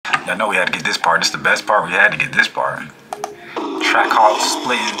I know we had to get this part. This is the best part. We had to get this part. TRACKHAWK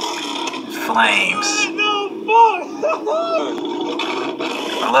splitting flames.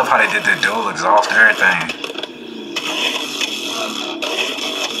 I love how they did the dual exhaust and everything.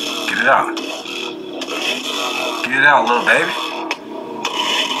 Get it out. Get it out, little baby.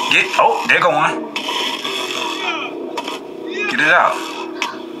 Oh, there go one. Get it out.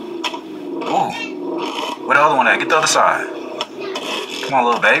 Ooh. Where the other one at? Get the other side. Come on,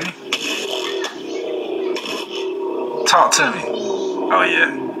 little baby. Talk to me. Oh,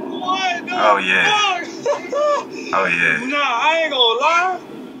 yeah. Oh, yeah. Oh, yeah. Nah, I ain't gonna lie.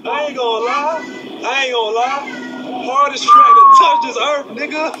 Hardest track to touch this earth,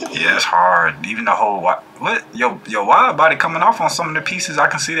 nigga. Yeah, it's hard. Even the whole what? Your wide body coming off on some of the pieces. I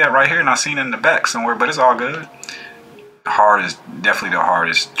can see that right here, and I seen it in the back somewhere, but it's all good. Definitely the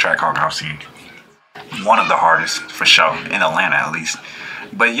hardest TRACKHAWK I've seen. One of the hardest for sure in Atlanta, at least.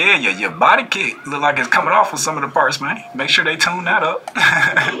 But yeah, your body kit look like it's coming off on some of the parts, man. Make sure they tune that up.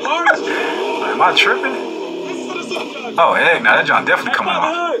 Am I tripping? Oh, hey, now that John definitely coming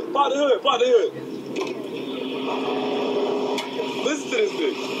off. Pop the hood. Listen to this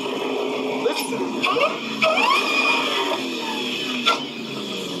bitch.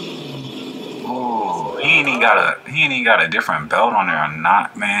 Ooh, he ain't even got a different belt on there or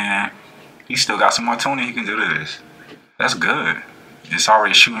not, man. He still got some more tuning he can do to this. That's good. It's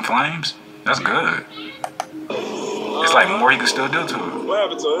already shooting flames. That's good. It's like more he can still do to it. What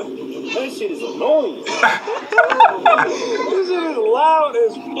happened to it? That shit is annoying. This shit is loud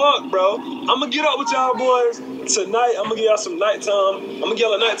as fuck, bro. I'm gonna get up with y'all boys tonight. I'm gonna give y'all some nighttime. I'm gonna give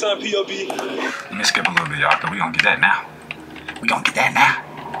y'all a nighttime POV. Let me skip a little bit, y'all, because we gonna get that now.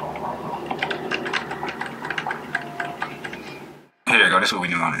 Here you go. This is what we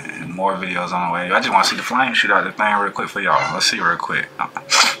doing. More videos on the way. I just want to see the flame shoot out the thing real quick for y'all. Let's see real quick. The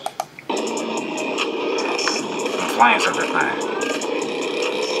flames of the thing.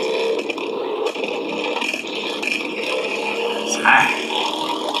 Dang.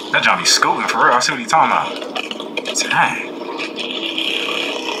 That jump be scooting for real. I see what he's talking about. Dang.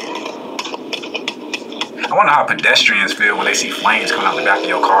 I wonder how pedestrians feel when they see flames coming out the back of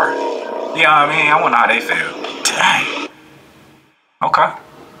your car. You know what I mean? I wonder how they feel. Dang. Okay.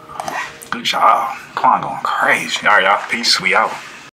 Good job. Quan going crazy. All right, y'all. Peace. We out.